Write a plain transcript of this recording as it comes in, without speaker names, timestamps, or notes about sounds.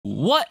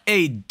What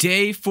a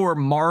day for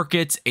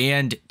markets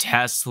and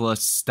Tesla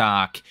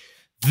stock.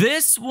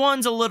 This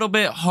one's a little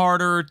bit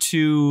harder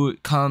to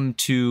come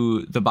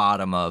to the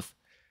bottom of.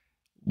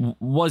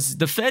 Was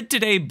the Fed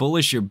today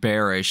bullish or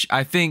bearish?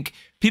 I think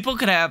people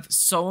could have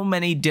so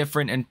many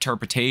different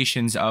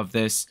interpretations of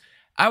this.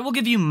 I will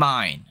give you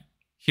mine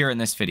here in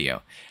this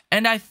video.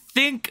 And I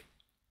think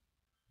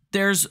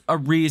there's a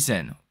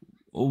reason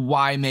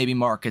why maybe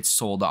markets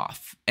sold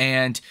off.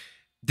 And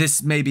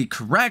this may be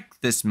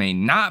correct. This may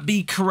not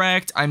be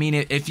correct. I mean,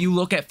 if you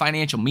look at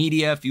financial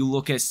media, if you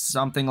look at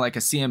something like a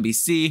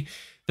CNBC,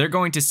 they're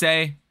going to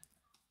say,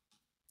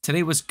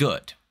 today was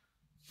good.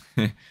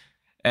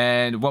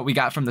 And what we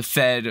got from the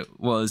Fed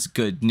was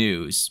good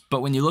news. But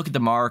when you look at the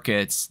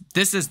markets,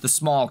 this is the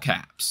small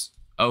caps,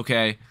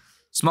 okay?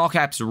 Small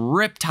caps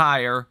ripped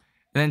higher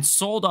and then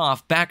sold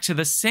off back to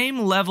the same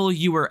level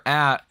you were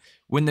at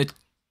when the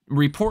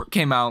report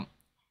came out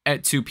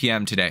at 2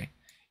 p.m. today.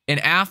 And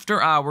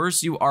after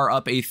hours, you are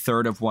up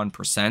 1/3 of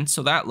 1%,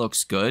 so that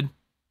looks good.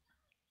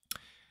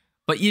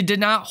 But you did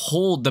not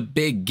hold the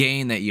big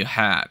gain that you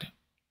had.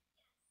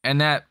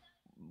 And that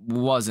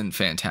wasn't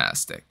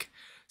fantastic.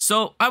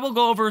 So I will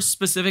go over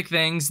specific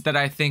things that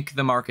I think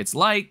the markets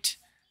liked,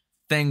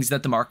 things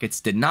that the markets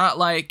did not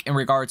like in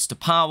regards to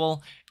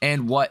Powell,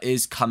 and what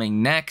is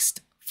coming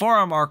next for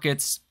our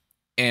markets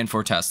and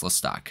for Tesla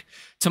stock.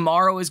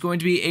 Tomorrow is going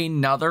to be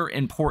another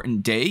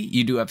important day.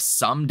 You do have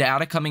some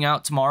data coming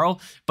out tomorrow,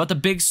 but the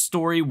big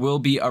story will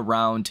be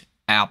around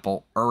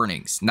Apple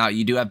earnings. Now,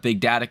 you do have big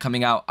data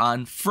coming out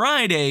on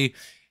Friday,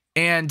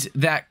 and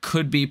that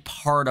could be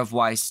part of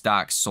why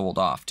stocks sold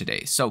off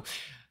today. So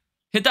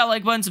hit that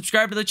like button,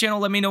 subscribe to the channel.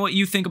 Let me know what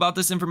you think about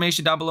this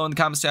information down below in the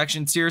comment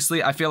section.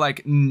 Seriously, I feel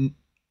like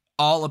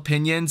all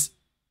opinions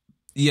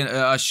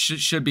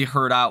should be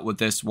heard out with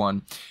this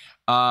one.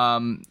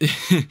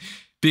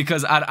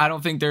 Because I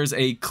don't think there's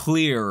a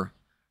clear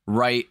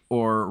right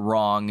or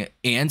wrong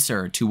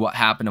answer to what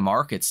happened to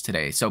markets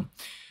today. So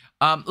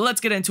let's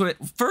get into it.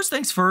 First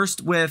things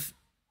first,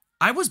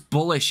 I was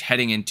bullish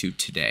heading into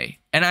today,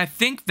 and I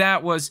think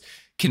that was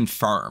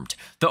confirmed.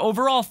 The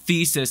overall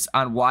thesis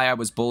on why I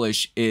was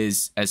bullish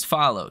is as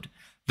followed.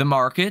 The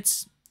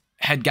markets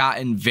had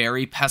gotten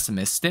very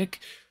pessimistic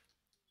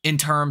in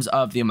terms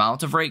of the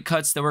amount of rate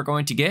cuts that we're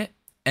going to get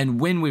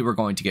and when we were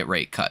going to get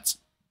rate cuts.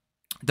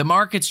 The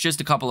markets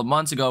just a couple of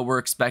months ago were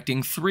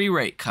expecting 3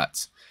 rate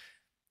cuts.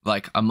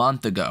 Like a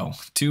month ago,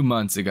 2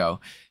 months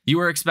ago, you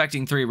were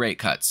expecting 3 rate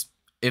cuts,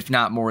 if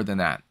not more than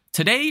that.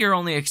 Today, you're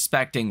only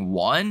expecting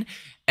 1.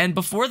 And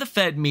before the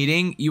Fed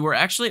meeting, you were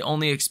actually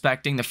only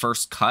expecting the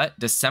first cut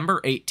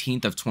December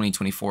 18th of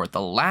 2024, the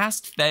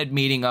last Fed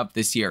meeting of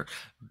this year,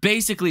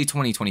 basically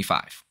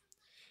 2025.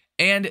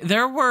 And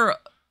there were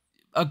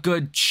a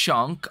good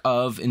chunk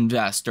of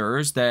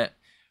investors that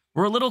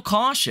we're a little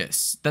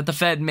cautious that the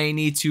Fed may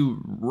need to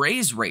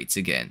raise rates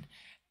again.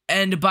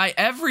 And by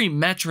every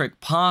metric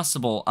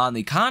possible on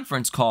the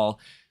conference call,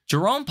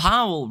 Jerome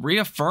Powell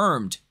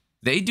reaffirmed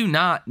they do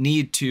not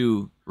need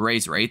to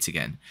raise rates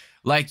again.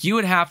 Like, you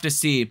would have to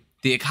see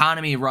the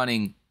economy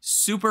running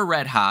super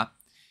red hot.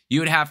 You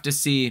would have to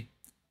see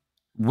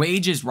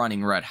wages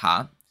running red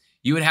hot.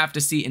 You would have to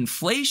see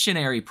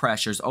inflationary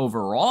pressures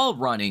overall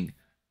running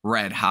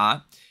red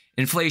hot.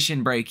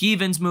 Inflation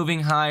break-evens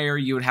moving higher.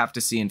 You would have to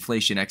see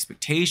inflation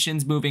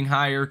expectations moving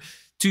higher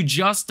to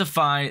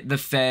justify the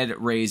Fed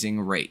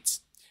raising rates.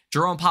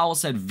 Jerome Powell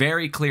said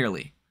very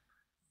clearly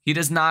he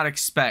does not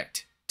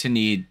expect to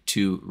need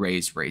to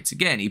raise rates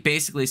again. He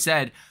basically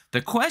said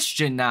the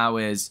question now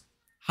is,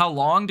 how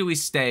long do we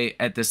stay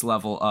at this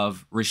level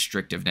of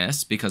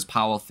restrictiveness? Because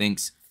Powell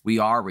thinks we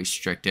are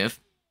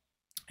restrictive,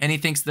 and he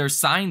thinks there's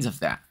signs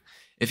of that.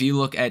 If you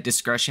look at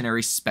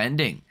discretionary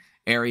spending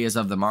areas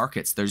of the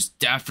markets, there's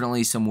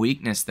definitely some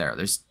weakness there.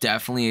 There's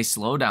definitely a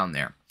slowdown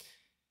there.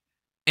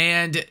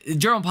 And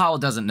Jerome Powell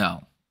doesn't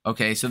know.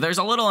 Okay, so there's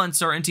a little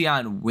uncertainty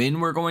on when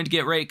we're going to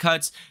get rate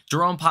cuts.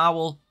 Jerome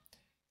Powell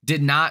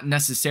did not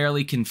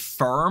necessarily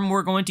confirm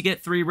we're going to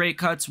get 3 rate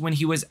cuts when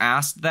he was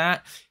asked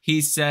that.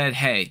 He said,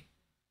 hey,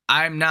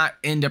 I'm not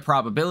into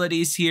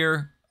probabilities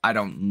here. I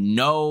don't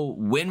know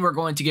when we're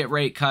going to get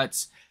rate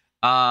cuts.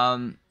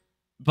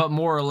 But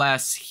more or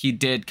less, he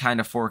did kind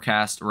of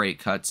forecast rate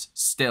cuts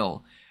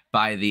still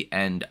by the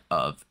end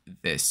of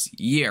this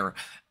year.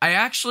 I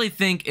actually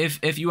think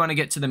if you want to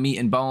get to the meat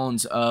and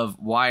bones of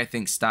why I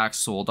think stocks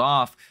sold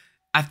off,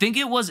 I think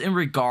it was in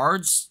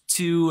regards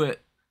to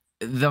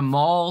the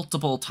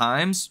multiple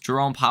times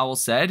Jerome Powell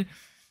said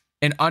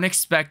an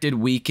unexpected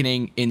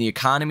weakening in the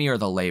economy or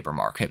the labor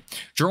market.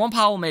 Jerome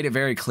Powell made it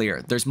very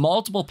clear there's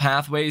multiple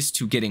pathways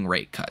to getting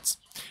rate cuts.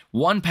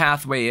 One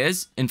pathway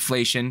is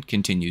inflation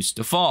continues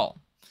to fall,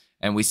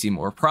 and we see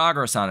more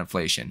progress on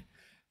inflation.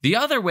 The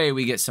other way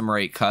we get some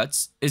rate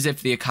cuts is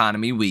if the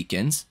economy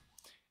weakens,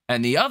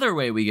 and the other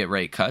way we get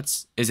rate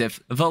cuts is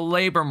if the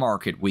labor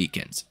market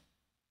weakens.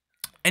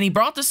 And he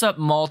brought this up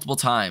multiple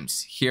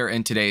times here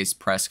in today's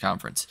press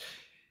conference.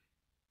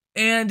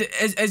 And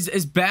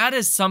as bad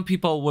as some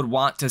people would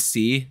want to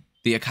see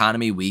the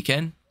economy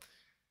weaken,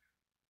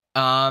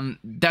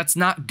 that's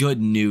not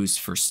good news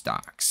for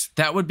stocks.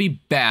 That would be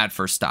bad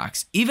for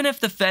stocks. Even if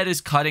the Fed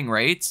is cutting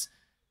rates,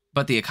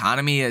 but the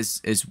economy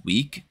is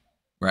weak,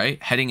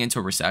 right? Heading into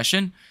a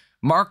recession,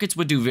 markets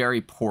would do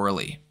very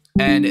poorly.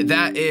 And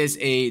that is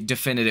a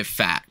definitive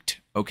fact,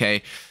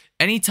 okay?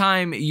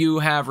 Anytime you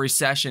have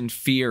recession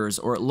fears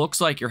or it looks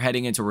like you're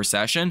heading into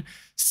recession,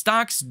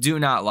 stocks do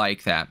not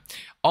like that.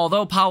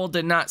 Although Powell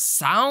did not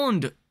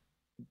sound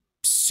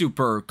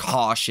super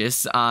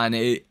cautious on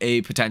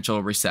a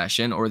potential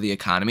recession or the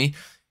economy,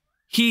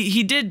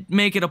 he did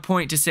make it a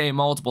point to say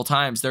multiple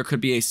times there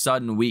could be a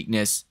sudden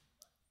weakness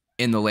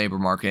in the labor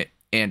market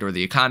and or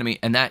the economy,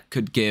 and that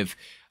could give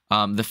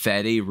the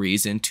Fed a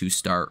reason to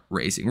start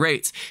raising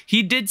rates.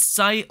 He did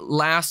cite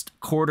last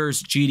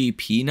quarter's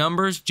GDP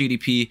numbers.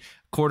 GDP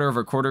quarter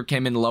over quarter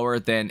came in lower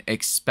than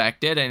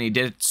expected, and he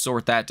did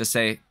sort that to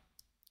say,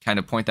 kind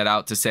of point that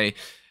out to say,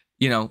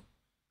 you know,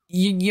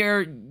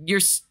 you're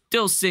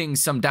still seeing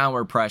some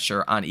downward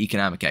pressure on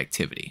economic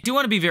activity. I do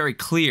want to be very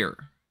clear.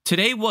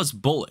 Today was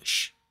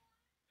bullish,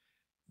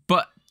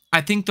 but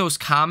I think those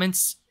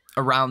comments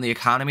around the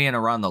economy and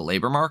around the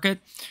labor market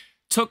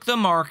took the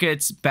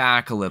markets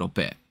back a little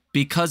bit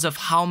because of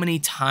how many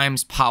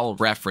times Powell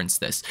referenced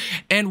this.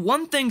 And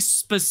one thing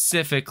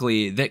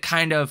specifically that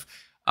kind of,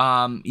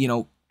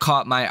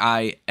 caught my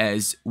eye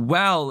as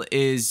well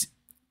is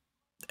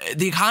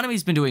the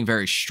economy's been doing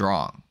very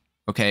strong.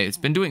 Okay, it's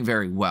been doing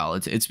very well.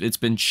 It's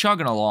been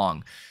chugging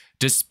along,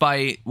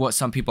 despite what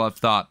some people have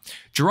thought.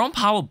 Jerome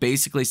Powell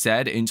basically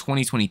said in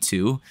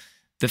 2022,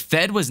 the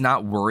Fed was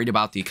not worried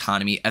about the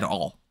economy at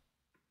all.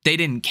 They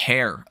didn't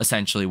care,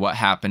 essentially, what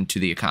happened to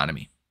the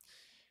economy.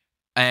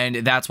 And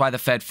that's why the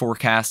Fed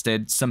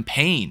forecasted some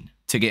pain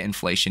to get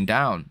inflation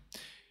down.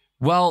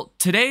 Well,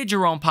 today,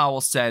 Jerome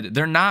Powell said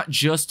they're not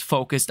just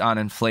focused on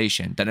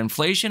inflation, that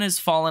inflation has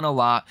fallen a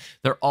lot.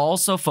 They're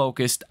also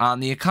focused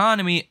on the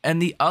economy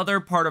and the other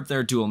part of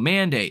their dual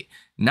mandate,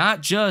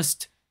 not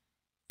just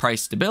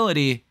price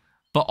stability,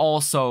 but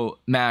also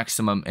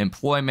maximum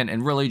employment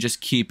and really just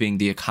keeping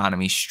the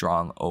economy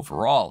strong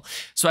overall.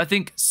 So I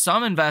think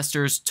some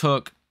investors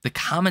took the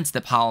comments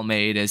that Powell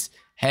made as,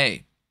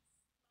 hey,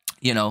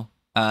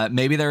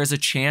 maybe there is a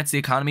chance the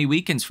economy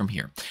weakens from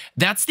here.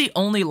 That's the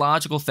only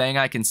logical thing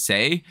I can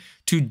say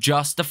to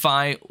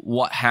justify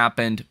what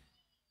happened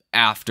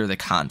after the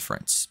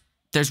conference.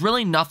 There's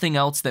really nothing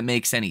else that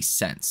makes any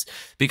sense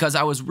because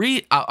I was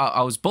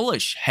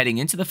bullish heading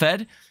into the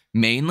Fed,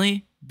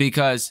 mainly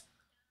because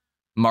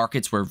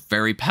markets were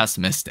very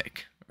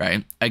pessimistic.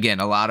 Right.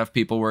 Again, a lot of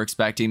people were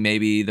expecting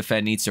maybe the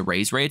Fed needs to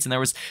raise rates. And there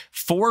was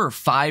 4 or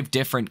 5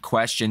 different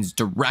questions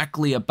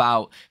directly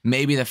about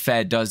maybe the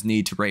Fed does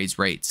need to raise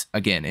rates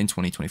again in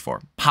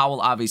 2024.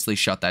 Powell obviously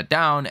shut that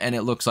down, and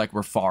it looks like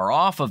we're far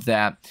off of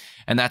that.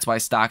 And that's why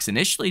stocks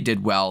initially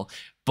did well.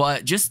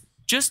 But just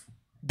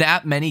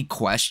that many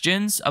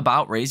questions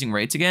about raising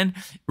rates again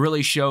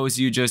really shows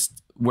you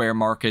just where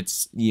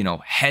markets,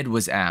 head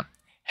was at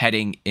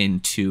heading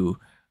into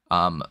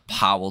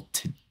Powell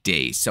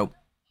today. So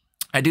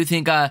I do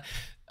think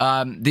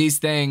these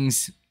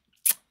things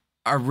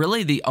are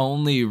really the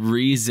only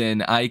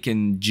reason I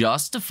can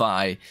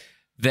justify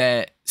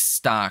that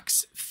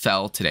stocks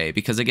fell today.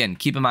 Because again,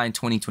 keep in mind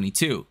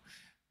 2022,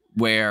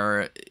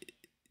 where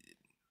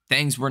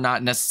things were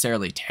not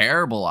necessarily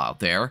terrible out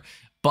there,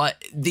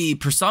 but the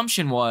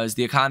presumption was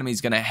the economy is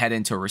going to head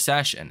into a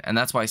recession. And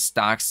that's why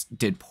stocks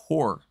did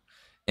poor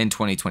in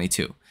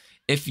 2022.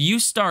 If you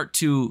start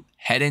to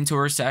head into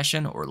a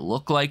recession or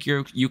look like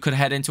you could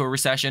head into a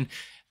recession,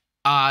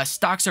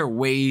 stocks are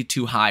way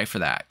too high for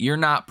that. You're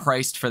not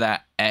priced for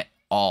that at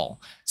all.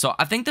 So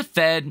I think the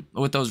Fed,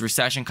 with those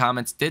recession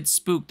comments, did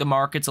spook the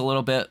markets a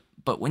little bit.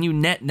 But when you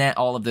net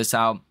all of this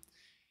out,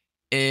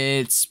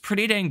 it's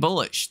pretty dang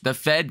bullish. The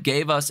Fed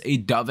gave us a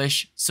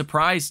dovish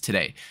surprise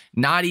today,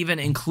 not even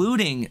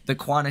including the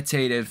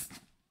quantitative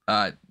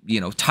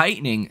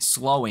tightening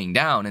slowing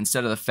down.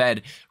 Instead of the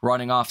Fed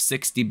running off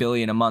 $60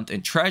 billion a month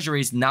in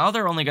treasuries, now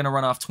they're only going to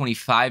run off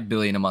 $25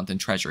 billion a month in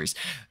treasuries.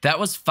 That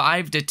was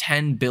 $5 to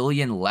 $10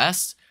 billion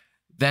less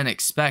than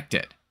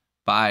expected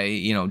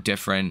by,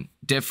 different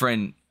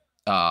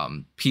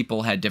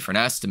people had different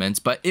estimates,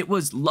 but it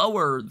was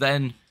lower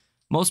than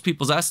most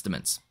people's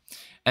estimates.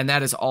 And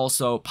that is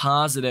also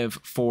positive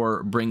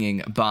for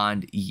bringing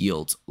bond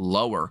yields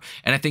lower.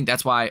 And I think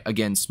that's why,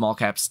 again, small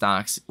cap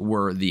stocks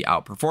were the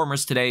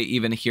outperformers today,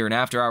 even here in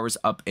after hours,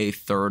 up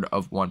 1/3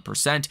 of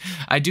 1%.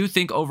 I do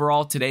think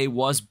overall today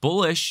was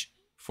bullish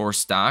for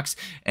stocks.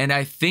 And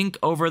I think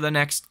over the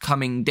next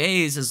coming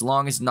days, as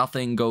long as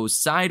nothing goes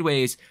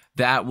sideways,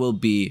 that will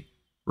be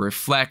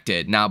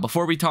reflected. Now,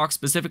 before we talk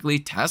specifically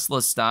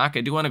Tesla stock,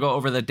 I do want to go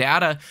over the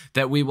data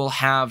that we will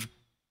have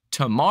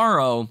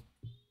tomorrow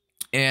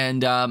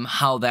and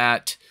how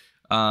that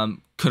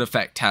could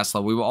affect Tesla.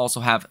 We will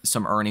also have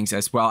some earnings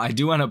as well. I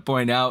do want to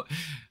point out,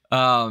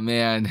 oh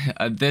man,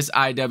 this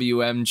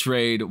IWM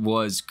trade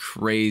was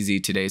crazy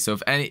today. So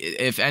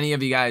if any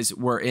of you guys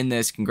were in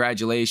this,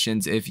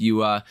 congratulations. If you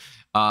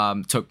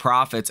took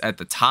profits at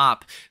the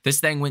top,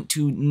 this thing went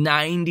to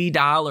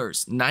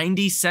 $90,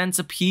 90 cents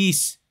a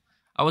piece.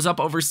 I was up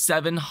over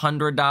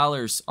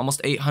 $700,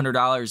 almost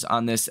 $800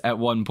 on this at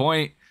one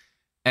point.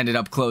 Ended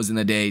up closing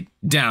the day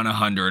down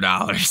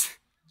 $100.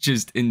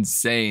 Just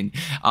insane.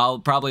 I'll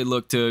probably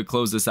look to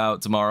close this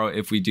out tomorrow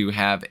if we do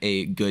have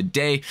a good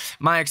day.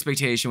 My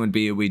expectation would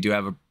be we do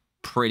have a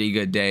pretty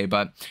good day,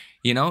 but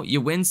you know, you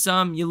win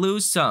some, you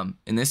lose some.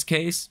 In this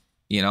case,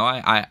 you know,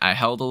 I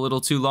held a little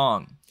too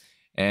long,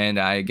 and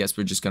I guess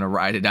we're just going to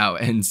ride it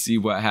out and see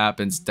what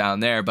happens down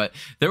there. But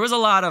there was a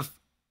lot of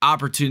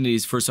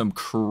opportunities for some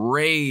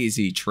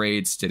crazy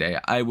trades today.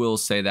 I will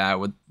say that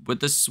with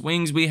the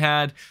swings we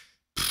had,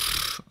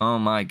 oh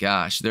my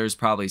gosh, there's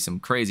probably some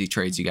crazy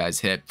trades you guys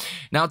hit.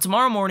 Now,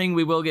 tomorrow morning,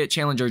 we will get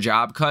Challenger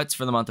job cuts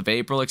for the month of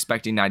April,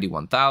 expecting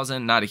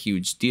 91,000. Not a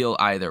huge deal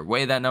either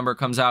way that number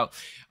comes out.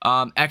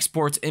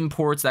 Exports,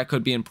 imports, that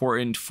could be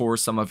important for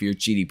some of your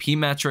GDP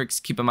metrics.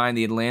 Keep in mind,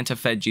 the Atlanta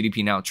Fed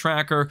GDP Now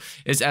tracker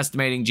is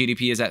estimating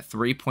GDP is at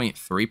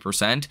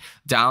 3.3%,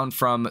 down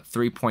from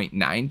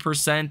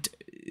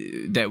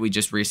 3.9% that we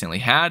just recently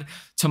had.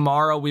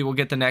 Tomorrow, we will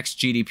get the next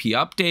GDP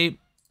update.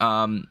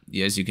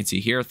 As you can see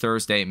here,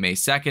 Thursday, May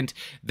 2nd.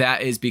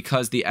 That is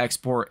because the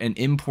export and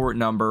import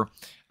number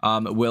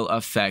will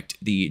affect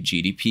the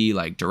GDP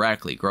like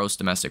directly, gross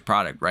domestic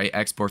product, right?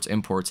 Exports,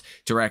 imports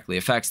directly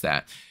affects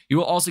that. You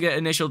will also get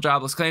initial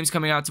jobless claims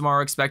coming out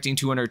tomorrow, expecting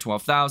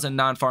 212,000.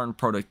 Non-farm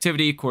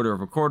productivity, quarter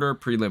over quarter,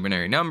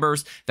 preliminary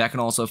numbers. That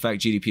can also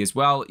affect GDP as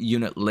well.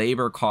 Unit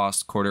labor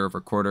cost, quarter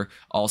over quarter,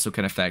 also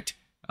can affect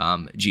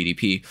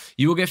GDP.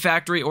 You will get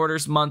factory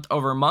orders month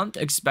over month,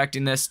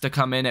 expecting this to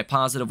come in at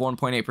positive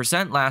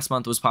 1.8%. Last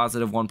month was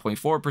positive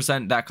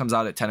 1.4%. That comes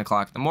out at 10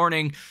 o'clock in the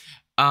morning.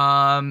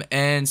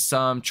 And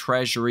some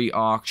treasury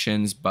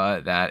auctions,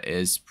 but that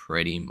is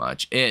pretty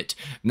much it.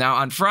 Now,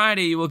 on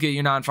Friday, you will get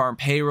your non-farm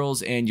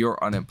payrolls and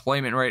your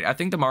unemployment rate. I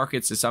think the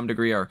markets to some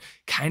degree are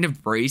kind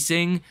of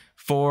bracing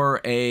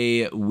for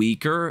a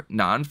weaker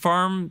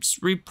non-farms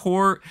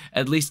report.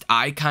 At least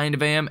I kind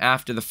of am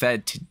after the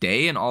Fed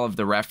today and all of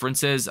the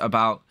references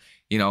about,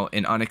 you know,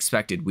 an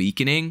unexpected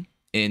weakening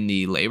in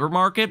the labor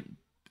market.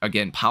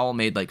 Again, Powell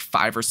made like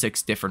 5 or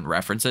 6 different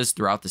references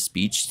throughout the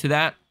speech to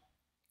that.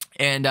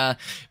 And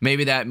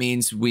maybe that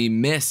means we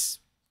miss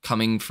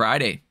coming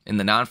Friday in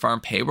the non-farm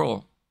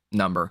payroll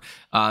number.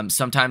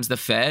 Sometimes the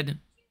Fed,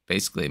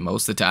 basically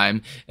most of the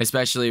time,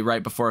 especially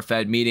right before a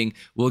Fed meeting,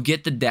 will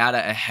get the data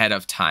ahead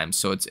of time.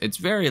 So it's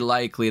very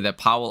likely that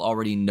Powell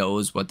already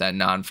knows what that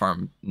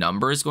non-farm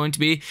number is going to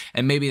be.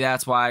 And maybe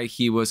that's why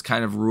he was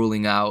kind of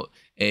ruling out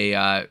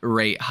a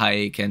rate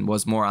hike and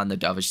was more on the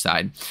dovish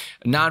side.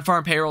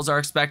 Non-farm payrolls are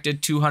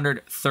expected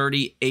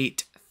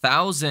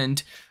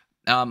 238,000.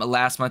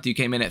 Last month you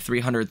came in at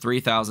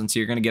 303,000, so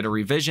you're going to get a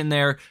revision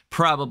there,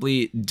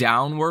 probably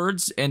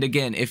downwards. And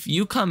again, if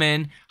you come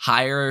in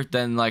higher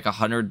than like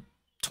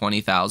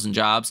 120,000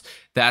 jobs,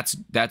 that's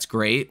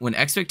great. When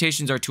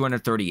expectations are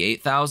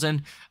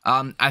 238,000,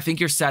 I think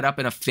you're set up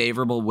in a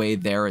favorable way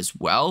there as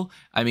well.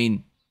 I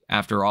mean,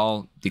 after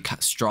all, the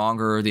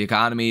stronger the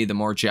economy, the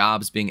more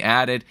jobs being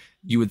added,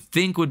 you would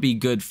think would be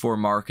good for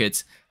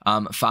markets.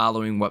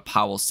 Following what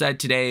Powell said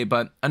today,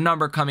 but a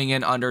number coming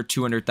in under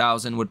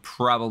 200,000 would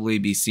probably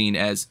be seen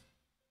as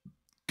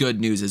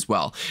good news as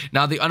well.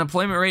 Now, the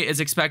unemployment rate is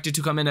expected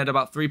to come in at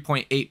about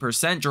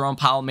 3.8%. Jerome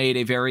Powell made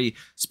a very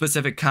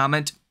specific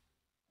comment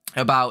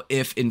about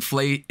if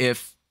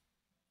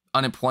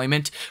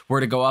unemployment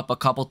were to go up a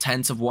couple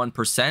tenths of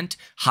 1%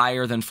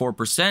 higher than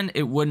 4%,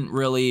 it wouldn't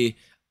really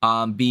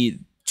be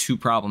too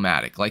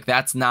problematic. Like,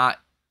 that's not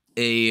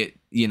a,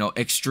 you know,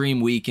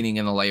 extreme weakening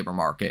in the labor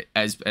market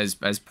as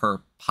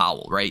per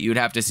Powell, right? You'd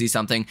have to see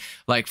something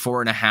like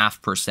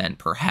 4.5%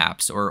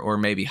 perhaps, or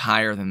maybe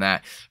higher than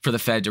that for the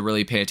Fed to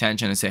really pay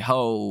attention and say,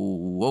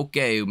 oh,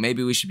 okay,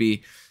 maybe we should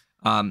be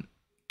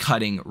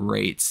cutting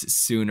rates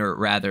sooner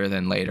rather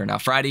than later. Now,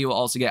 Friday, you will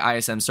also get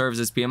ISM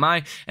services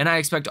PMI, and I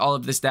expect all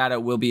of this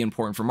data will be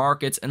important for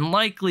markets and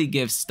likely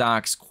give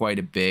stocks quite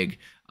a big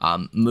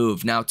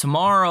move. Now,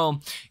 tomorrow,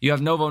 you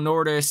have Novo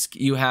Nordisk,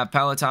 you have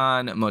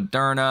Peloton,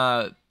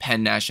 Moderna,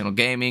 Penn National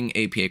Gaming,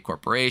 APA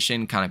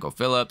Corporation,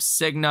 ConocoPhillips,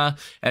 Cigna,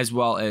 as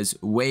well as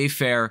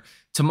Wayfair.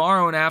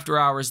 Tomorrow and after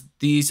hours,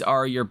 these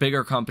are your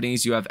bigger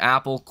companies. You have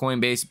Apple,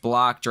 Coinbase,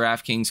 Block,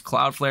 DraftKings,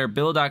 Cloudflare,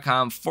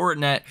 Bill.com,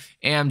 Fortinet,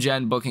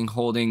 Amgen, Booking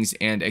Holdings,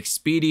 and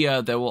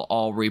Expedia that will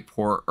all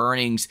report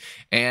earnings.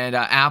 And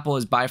Apple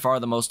is by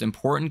far the most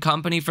important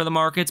company for the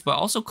markets, but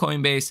also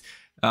Coinbase,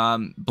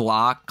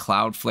 Block,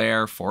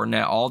 Cloudflare,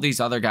 Fortinet, all these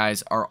other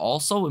guys are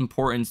also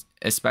important,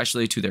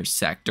 especially to their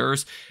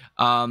sectors,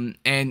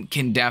 and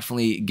can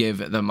definitely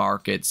give the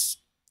markets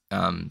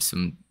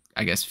some,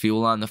 I guess,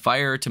 fuel on the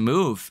fire to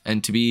move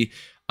and to be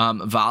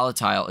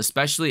volatile,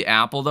 especially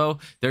Apple, though.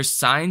 There's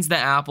signs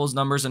that Apple's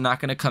numbers are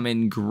not going to come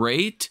in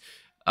great,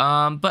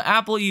 but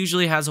Apple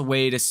usually has a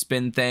way to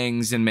spin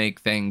things and make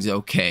things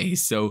okay.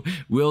 So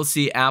we'll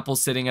see Apple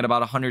sitting at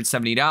about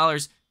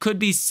 $170. Could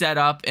be set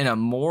up in a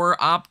more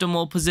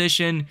optimal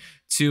position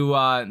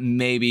to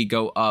maybe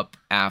go up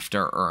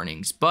after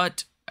earnings.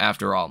 But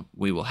after all,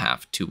 we will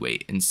have to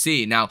wait and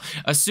see. Now,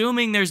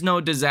 assuming there's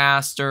no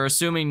disaster,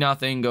 assuming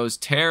nothing goes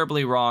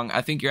terribly wrong,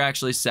 I think you're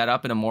actually set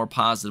up in a more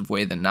positive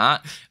way than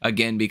not.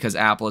 Again, because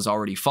Apple has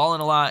already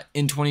fallen a lot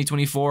in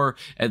 2024,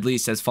 at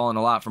least has fallen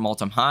a lot from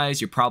all-time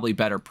highs. You're probably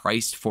better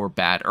priced for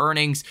bad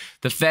earnings.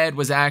 The Fed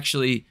was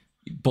actually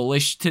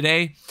bullish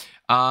today.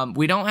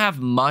 We don't have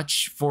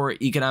much for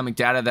economic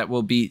data that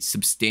will be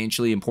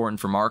substantially important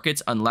for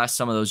markets unless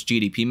some of those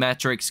GDP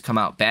metrics come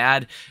out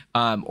bad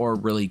or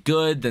really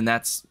good. Then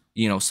that's,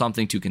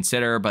 something to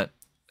consider, but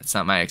that's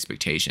not my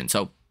expectation.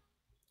 So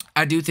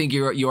I do think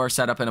you are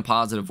set up in a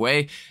positive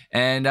way.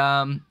 And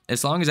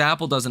as long as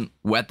Apple doesn't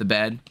wet the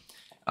bed,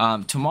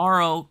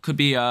 tomorrow could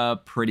be a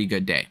pretty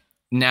good day.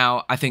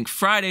 Now, I think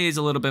Friday is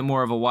a little bit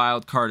more of a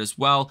wild card as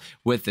well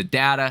with the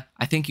data.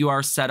 I think you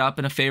are set up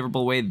in a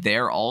favorable way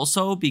there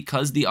also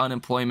because the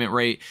unemployment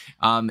rate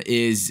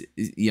is,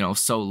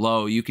 so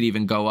low. You could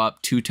even go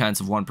up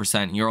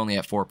 0.2%, and you're only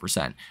at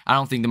 4%. I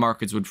don't think the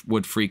markets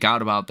would freak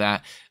out about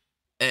that.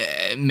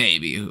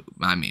 Maybe.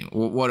 I mean,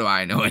 what do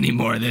I know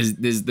anymore?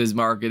 This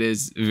market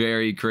is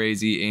very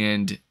crazy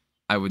and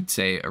I would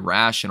say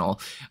irrational.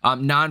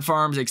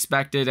 Non-farms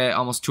expected at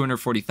almost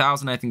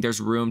 240,000. I think there's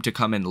room to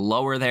come in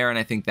lower there, and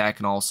I think that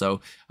can also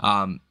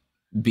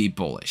be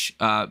bullish.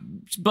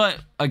 But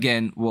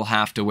again, we'll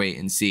have to wait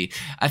and see.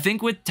 I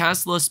think with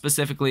Tesla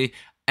specifically,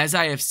 as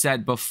I have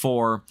said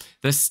before,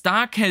 the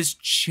stock has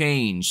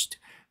changed.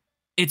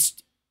 It's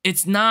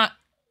not,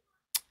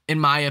 in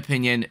my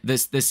opinion, the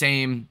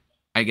same,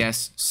 I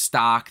guess,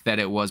 stock that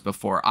it was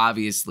before.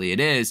 Obviously, it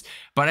is,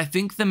 but I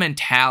think the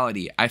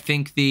mentality, I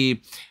think the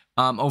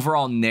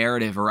overall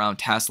narrative around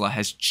Tesla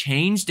has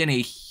changed in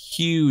a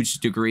huge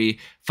degree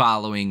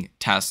following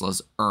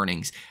Tesla's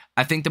earnings.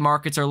 I think the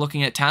markets are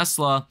looking at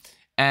Tesla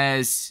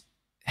as,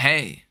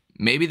 hey,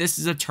 maybe this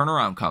is a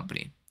turnaround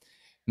company.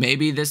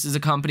 Maybe this is a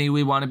company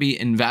we want to be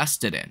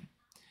invested in.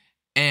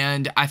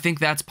 And I think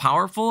that's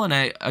powerful. And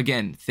I,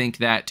 again, think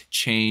that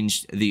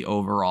changed the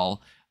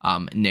overall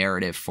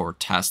narrative for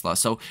Tesla.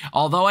 So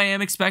although I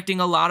am expecting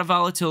a lot of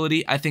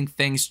volatility, I think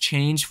things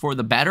change for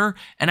the better.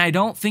 And I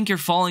don't think you're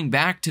falling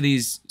back to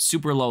these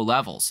super low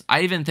levels.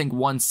 I even think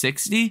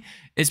 160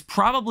 is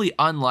probably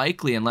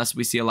unlikely unless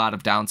we see a lot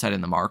of downside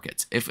in the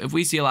markets. If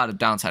we see a lot of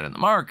downside in the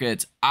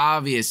markets,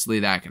 obviously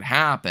that could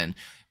happen.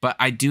 But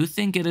I do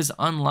think it is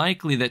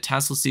unlikely that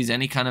Tesla sees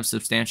any kind of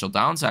substantial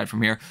downside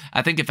from here.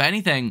 I think if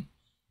anything,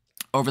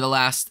 over the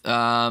last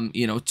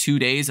 2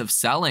 days of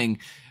selling,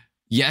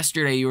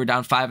 yesterday you were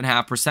down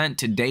 5.5%.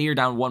 Today you're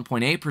down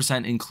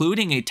 1.8%,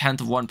 including a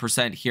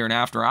 0.1% here in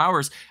after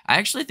hours. I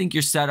actually think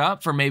you're set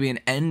up for maybe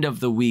an end of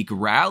the week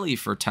rally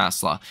for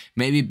Tesla.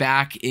 Maybe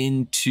back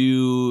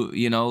into,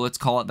 let's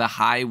call it the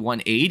high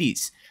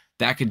 180s.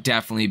 That could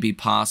definitely be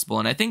possible.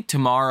 And I think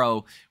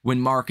tomorrow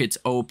when markets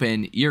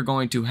open, you're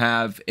going to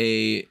have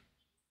a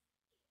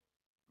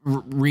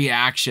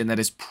reaction that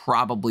is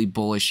probably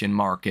bullish in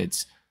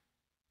markets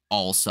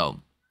also.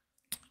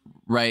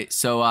 Right?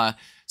 So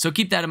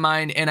keep that in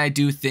mind, and I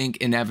do think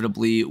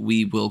inevitably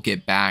we will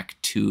get back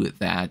to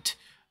that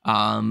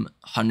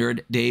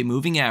 100-day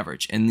moving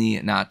average in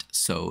the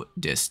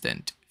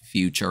not-so-distant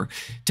future.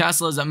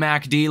 Tesla's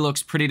MACD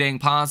looks pretty dang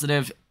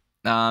positive.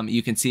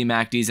 You can see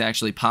MACD is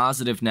actually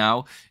positive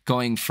now,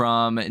 going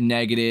from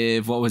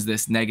negative, what was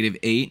this,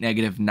 -8,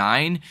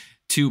 -9,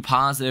 to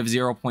positive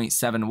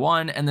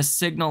 0.71, and the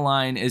signal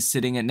line is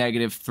sitting at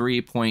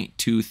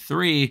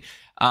 -3.23.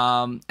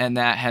 And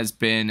that has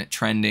been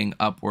trending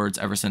upwards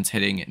ever since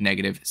hitting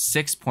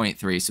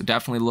 -6.3. So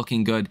definitely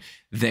looking good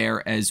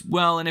there as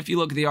well. And if you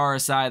look at the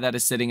RSI, that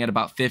is sitting at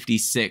about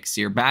 56.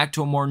 So you're back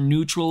to a more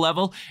neutral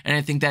level. And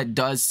I think that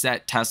does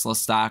set Tesla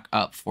stock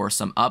up for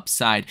some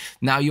upside.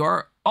 Now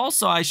you're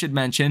also, I should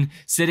mention,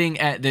 sitting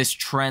at this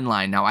trend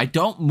line. Now I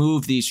don't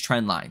move these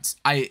trend lines.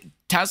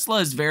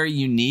 Tesla is very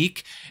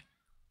unique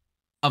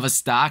of a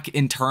stock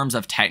in terms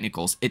of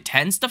technicals. It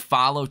tends to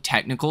follow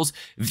technicals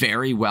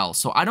very well.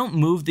 So I don't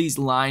move these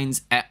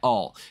lines at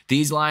all.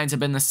 These lines have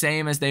been the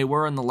same as they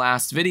were in the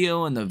last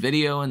video and the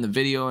video and the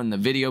video and the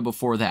video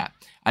before that.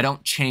 I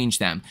don't change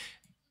them.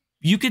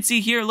 You could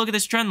see here, look at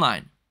this trend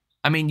line.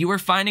 I mean, you were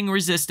finding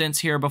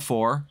resistance here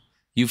before.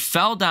 You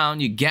fell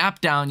down, you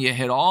gapped down, you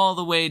hit all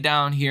the way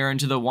down here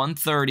into the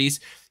 130s.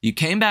 You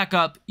came back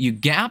up, you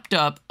gapped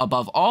up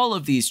above all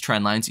of these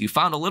trend lines. You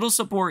found a little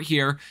support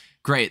here.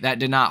 Great, that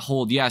did not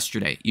hold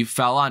yesterday. You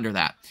fell under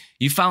that.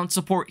 You found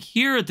support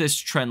here at this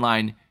trend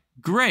line.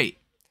 Great.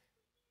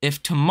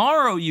 If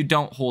tomorrow you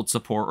don't hold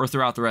support or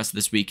throughout the rest of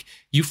this week,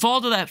 you fall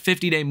to that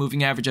 50-day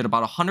moving average at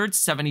about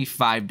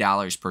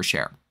 $175 per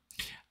share.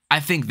 I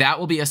think that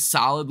will be a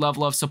solid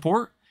level of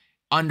support.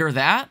 Under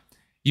that,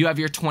 you have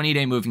your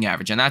 20-day moving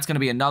average, and that's going to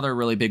be another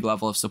really big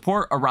level of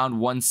support around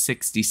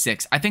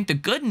 166. I think the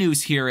good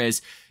news here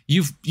is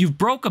you've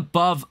broke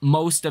above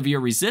most of your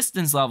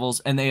resistance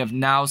levels, and they have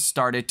now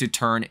started to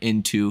turn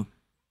into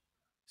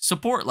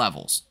support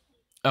levels.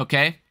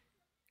 Okay?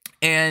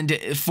 And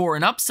for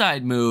an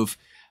upside move,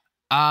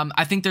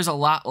 I think there's a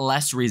lot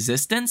less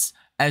resistance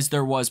as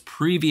there was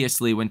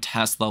previously when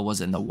Tesla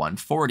was in the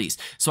 140s.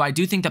 So I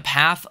do think the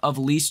path of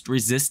least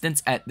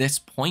resistance at this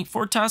point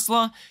for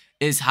Tesla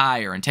is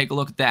higher. And take a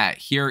look at that.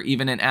 Here,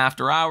 even in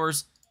after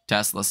hours,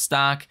 Tesla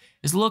stock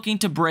is looking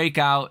to break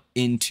out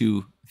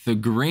into the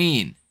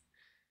green.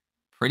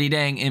 Pretty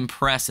dang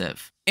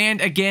impressive.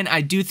 And again,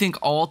 I do think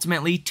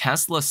ultimately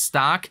Tesla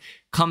stock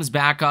comes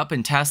back up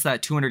and tests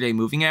that 200-day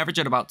moving average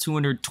at about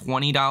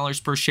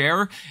 $220 per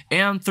share.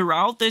 And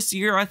throughout this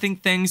year, I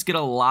think things get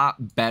a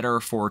lot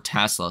better for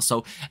Tesla.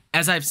 So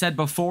as I've said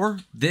before,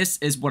 this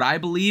is what I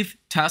believe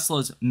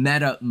Tesla's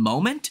meta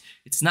moment.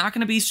 It's not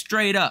going to be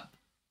straight up.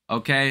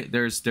 Okay,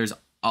 there's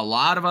a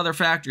lot of other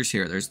factors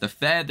here. There's the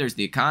Fed, there's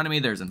the economy,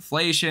 there's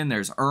inflation,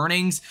 there's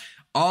earnings.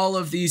 All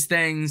of these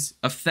things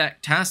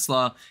affect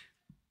Tesla,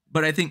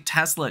 but I think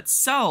Tesla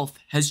itself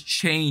has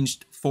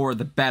changed for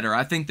the better.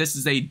 I think this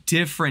is a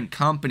different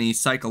company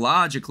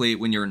psychologically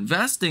when you're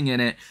investing in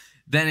it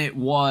than it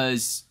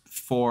was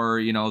for,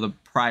 you know, the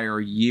prior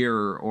year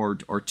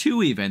or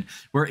two even,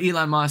 where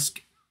Elon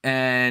Musk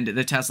and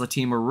the Tesla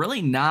team were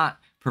really not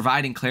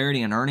providing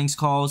clarity on earnings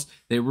calls.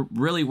 They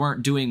really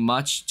weren't doing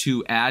much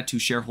to add to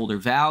shareholder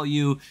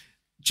value.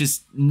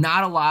 Just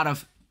not a lot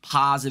of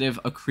positive,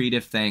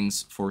 accretive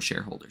things for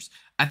shareholders.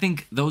 I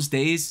think those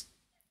days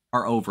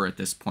are over at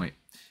this point.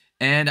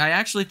 And I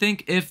actually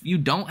think if you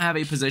don't have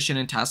a position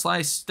in Tesla,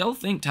 I still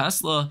think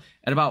Tesla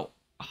at about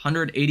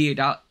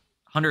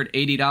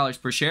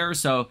 $180 per share or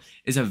so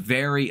is a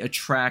very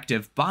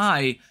attractive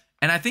buy.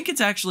 And I think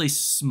it's actually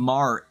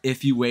smart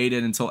if you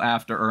waited until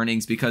after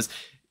earnings, because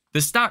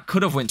the stock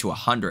could have went to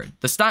 100.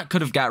 The stock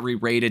could have got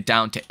re-rated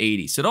down to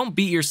 80. So don't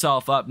beat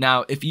yourself up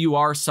now if you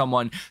are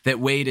someone that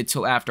waited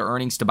till after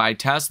earnings to buy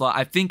Tesla.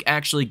 I think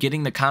actually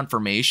getting the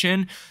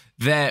confirmation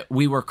that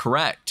we were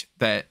correct,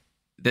 that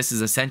this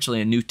is essentially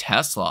a new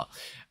Tesla,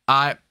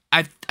 I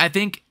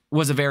think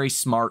was a very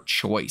smart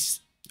choice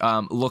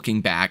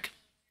looking back.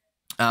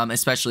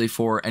 Especially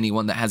for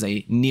anyone that has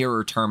a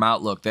nearer term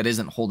outlook that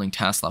isn't holding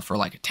Tesla for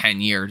like a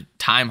 10-year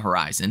time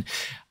horizon.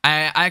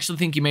 I actually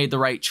think you made the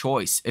right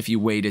choice if you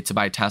waited to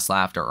buy Tesla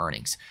after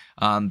earnings,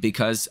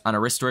 because on a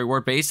risk to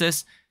reward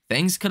basis,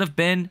 things could have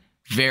been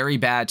very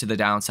bad to the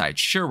downside.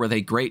 Sure, were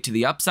they great to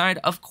the upside?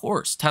 Of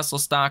course. Tesla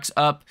stock's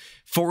up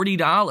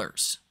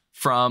 $40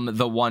 from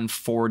the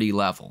 140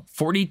 level,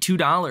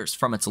 $42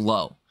 from its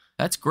low.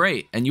 That's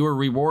great. And you were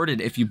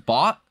rewarded if you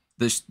bought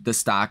the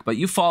stock, but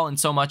you've fallen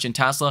so much in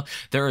Tesla,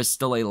 there is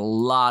still a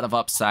lot of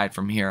upside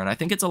from here. And I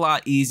think it's a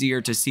lot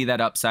easier to see that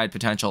upside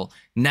potential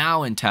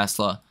now in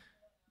Tesla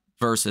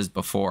versus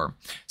before.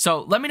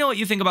 So let me know what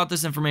you think about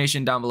this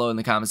information down below in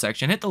the comment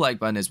section. Hit the like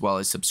button as well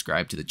as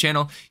subscribe to the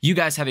channel. You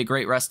guys have a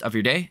great rest of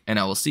your day, and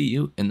I will see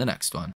you in the next one.